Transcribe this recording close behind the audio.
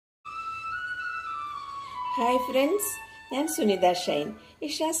Hi friends, ഞാൻ Sunitha Shine.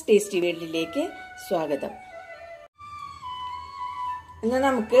 Isha's tasty വേൾഡിലേക്ക് സ്വാഗതം. ഇന്ന്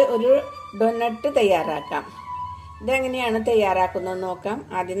നമുക്ക് ഒരു ഡൊനട്ട് തയ്യാറാക്കാം. ഇതെങ്ങനെയാണ് തയ്യാറാക്കുന്നത് നോക്കാം.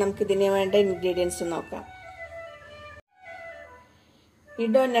 ആദ്യം നമുക്ക് ഇതിന് വേണ്ട ഇൻഗ്രീഡിയൻസ് നോക്കാം. ഈ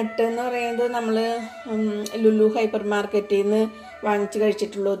ഡൊനട്ട് എന്ന് പറയുന്നത് നമ്മൾ ലുലു ഹൈപ്പർ മാർക്കറ്റിൽ നിന്ന് വാങ്ങിച്ച്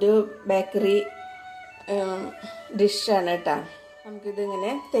കഴിച്ചിട്ടുള്ള ഒരു ബേക്കറി ഡിഷാണ് കേട്ടോ.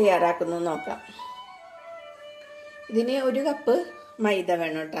 നമുക്കിതിങ്ങനെ തയ്യാറാക്കുന്നത് നോക്കാം. ഇതിന് 1 കപ്പ് മൈദ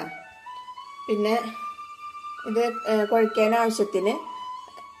വേണം കേട്ടോ. പിന്നെ ഇത് കുഴയ്ക്കാൻ ആവശ്യത്തിന്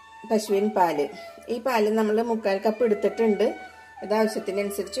പശുവിൻ പാല്. ഈ പാല് നമ്മൾ 3/4 കപ്പ് എടുത്തിട്ടുണ്ട്. അത്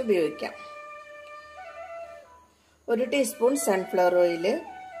ആവശ്യത്തിനനുസരിച്ച് ഉപയോഗിക്കാം. 1 teaspoon sunflower oil,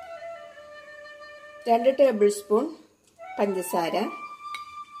 2 table spoon പഞ്ചസാര,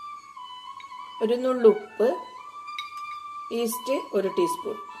 1 നുള്ളുപ്പ്, ഈസ്റ്റ് 1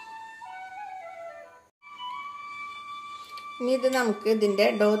 ടീസ്പൂൺ. ഇനി ഇത് നമുക്ക് ഇതിൻ്റെ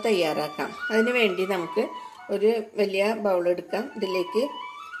ഡോ തയ്യാറാക്കാം. അതിന് വേണ്ടി നമുക്ക് ഒരു വലിയ ബൗൾ എടുക്കാം. ഇതിലേക്ക്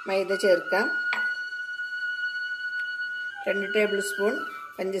മൈദ ചേർക്കാം, 2 ടേബിൾ സ്പൂൺ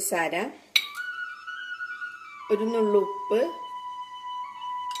പഞ്ചസാര, 1 നുള്ളുപ്പ്,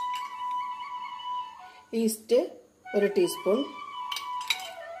 east 1 teaspoon,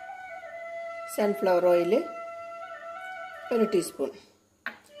 sunflower oil 1 teaspoon.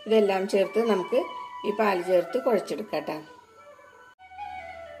 ഇതെല്ലാം ചേർത്ത് നമുക്ക് ഈ പാല് ചേർത്ത് കുഴച്ചെടുക്കാം കേട്ടോ.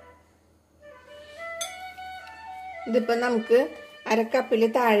 ഇതിപ്പോൾ നമുക്ക് 1/2 കപ്പിൽ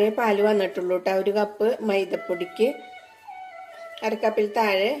താഴെ പാല് വന്നിട്ടുള്ളൂ കേട്ടോ. 1 കപ്പ് മൈദപ്പൊടിക്ക് 1/2 കപ്പിൽ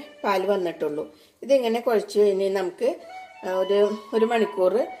താഴെ പാല് വന്നിട്ടുള്ളൂ. ഇതിങ്ങനെ കുഴച്ച് കഴിഞ്ഞ് നമുക്ക് ഒരു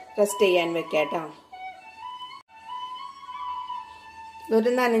മണിക്കൂർ റെസ്റ്റ് ചെയ്യാൻ വെക്കാം കേട്ടോ.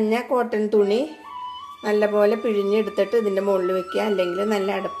 ഒരു നനഞ്ഞ കോട്ടൺ തുണി നല്ലപോലെ പിഴിഞ്ഞെടുത്തിട്ട് ഇതിൻ്റെ മുകളിൽ വെക്കുക, അല്ലെങ്കിൽ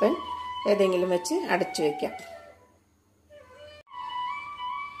നല്ല അടപ്പൻ ഏതെങ്കിലും വെച്ച് അടച്ചു വെക്കാം.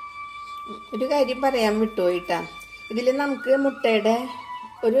 ഒരു കാര്യം പറയാൻ വിട്ടുപോയിട്ടാ, ഇതിൽ നമുക്ക്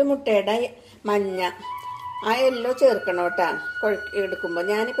ഒരു മുട്ടയുടെ മഞ്ഞ ആ യെല്ലോ ചേർക്കണം കേട്ടാ എടുക്കുമ്പോൾ.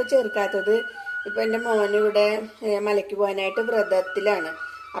 ഞാനിപ്പോൾ ചേർക്കാത്തത് ഇപ്പം എൻ്റെ മോനിവിടെ മലയ്ക്ക് പോകാനായിട്ട് വ്രതത്തിലാണ്.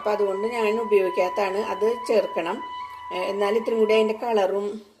 അപ്പം അതുകൊണ്ട് ഞാൻ ഉപയോഗിക്കാത്തതാണ്. അത് ചേർക്കണം, എന്നാൽ ഇത്രയും കൂടി അതിൻ്റെ കളറും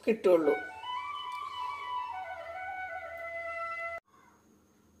കിട്ടുള്ളൂ.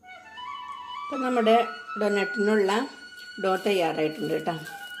 അപ്പം നമ്മുടെ ഡൊനട്ടിനുള്ള ഡോ തയ്യാറായിട്ടുണ്ട് കേട്ടോ.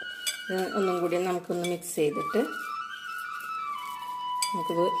 ഒന്നും കൂടി നമുക്കൊന്ന് മിക്സ് ചെയ്തിട്ട്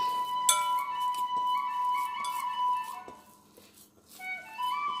നമുക്കിത്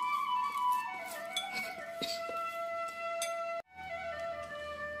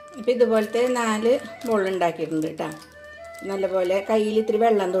ഇപ്പം ഇതുപോലത്തെ 4 ബോൾ ഉണ്ടാക്കിയിട്ടുണ്ട് കേട്ടോ. നല്ലപോലെ കയ്യിൽ ഇത്തിരി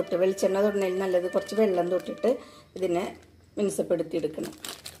വെള്ളം തൊട്ട്, വെളിച്ചെണ്ണ തൊടുന്നതിൽ നല്ലത് കുറച്ച് വെള്ളം തൊട്ടിട്ട് ഇതിനെ മിനുസപ്പെടുത്തി എടുക്കണം.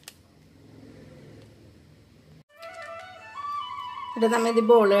 ഇത് നമ്മൾ ഇത്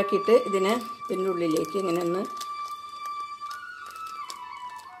ബോളാക്കിയിട്ട് ഇതിൻ്റെ ഉള്ളിലേക്ക് ഇങ്ങനെ ഒന്ന്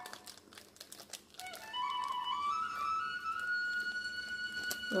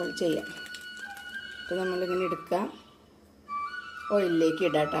റോൾ ചെയ്യാം. ഇത് നമ്മളിങ്ങനെ എടുക്കാം, ഓയിലിലേക്ക്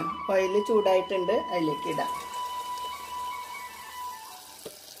ഇടാം കേട്ടോ. ഓയിൽ ചൂടായിട്ടുണ്ട്, അതിലേക്ക് ഇടാം.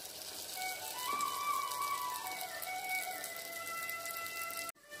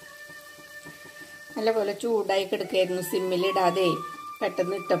 നല്ലപോലെ ചൂടായി കിടക്കായിരുന്നു. സിമ്മിലിടാതെ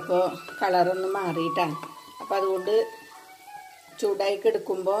പെട്ടെന്ന് ഇട്ടപ്പോൾ കളറൊന്ന് മാറിയിട്ടാണ്. അപ്പോൾ അതുകൊണ്ട് ചൂടായി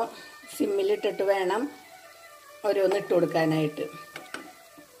കിടക്കുമ്പോൾ സിമ്മിലിട്ടിട്ട് വേണം ഓരോന്ന് ഇട്ട് കൊടുക്കാനായിട്ട്.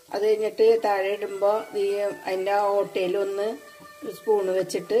 അത് കഴിഞ്ഞിട്ട് താഴെ ഇടുമ്പോൾ അതിൻ്റെ ഓട്ടയിലൊന്ന് സ്പൂണ്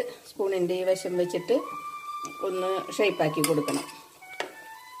വെച്ചിട്ട്, സ്പൂണിൻ്റെ ഈ വശം വെച്ചിട്ട് ഒന്ന് ഷേപ്പാക്കി കൊടുക്കണം.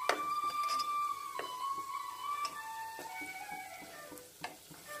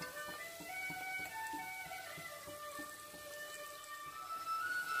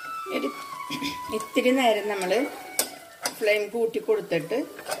 ഇത്തിരി നേരം നമ്മൾ ഫ്ലെയിം കൂട്ടി കൊടുത്തിട്ട്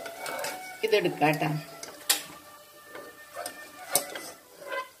ഇതെടുക്കാം കേട്ടോ.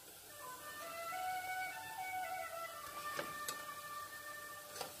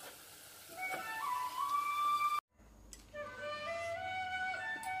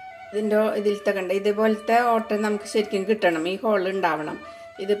 ഇതിലത്തെ കണ്ട ഇതുപോലത്തെ ഓട്ടം നമുക്ക് ശരിക്കും കിട്ടണം, ഈ ഹോൾ ഉണ്ടാവണം.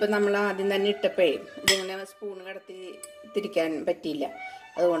 ഇതിപ്പോൾ നമ്മൾ ആദ്യം തന്നെ ഇട്ടപ്പോഴേ ഇതിങ്ങനെ സ്പൂൺ കടത്തി തിരിക്കാൻ പറ്റിയില്ല.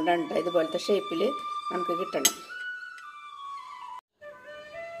 അതുകൊണ്ടാണ് കേട്ടോ, ഇതുപോലത്തെ ഷേപ്പിൽ നമുക്ക് കിട്ടണം.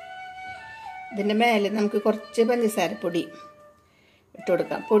 ഇതിൻ്റെ മേലെ നമുക്ക് കുറച്ച് പഞ്ചസാരപ്പൊടി ഇട്ട്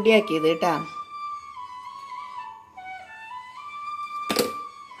കൊടുക്കാം, പൊടിയാക്കിയത് കേട്ടോ.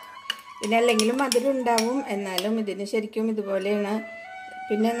 ഇതിനല്ലെങ്കിലും മധുരം ഉണ്ടാവും, എന്നാലും ഇതിന് ശരിക്കും ഇതുപോലെയാണ്.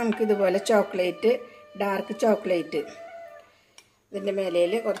 പിന്നെ നമുക്കിതുപോലെ ചോക്ലേറ്റ്, ഡാർക്ക് ചോക്ലേറ്റ് ഇതിൻ്റെ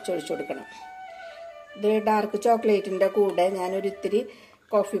മേലയിൽ കുറച്ച് ഒഴിച്ചു കൊടുക്കണം. ഇത് ഡാർക്ക് ചോക്ലേറ്റിൻ്റെ കൂടെ ഞാനൊരു ഇത്തിരി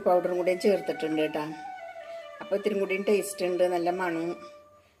കോഫി പൗഡറും കൂടി ചേർത്തിട്ടുണ്ട് കേട്ടോ. അപ്പോൾ ഇത്തിരി കൂടിയും ടേസ്റ്റ് ഉണ്ട്, നല്ല മണവും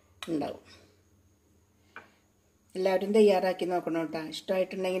ഉണ്ടാവും. എല്ലാവരും തയ്യാറാക്കി നോക്കണം കേട്ടോ.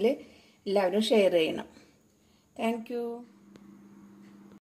 ഇഷ്ടമായിട്ടുണ്ടെങ്കിൽ എല്ലാവരും ഷെയർ ചെയ്യണം. Thank you.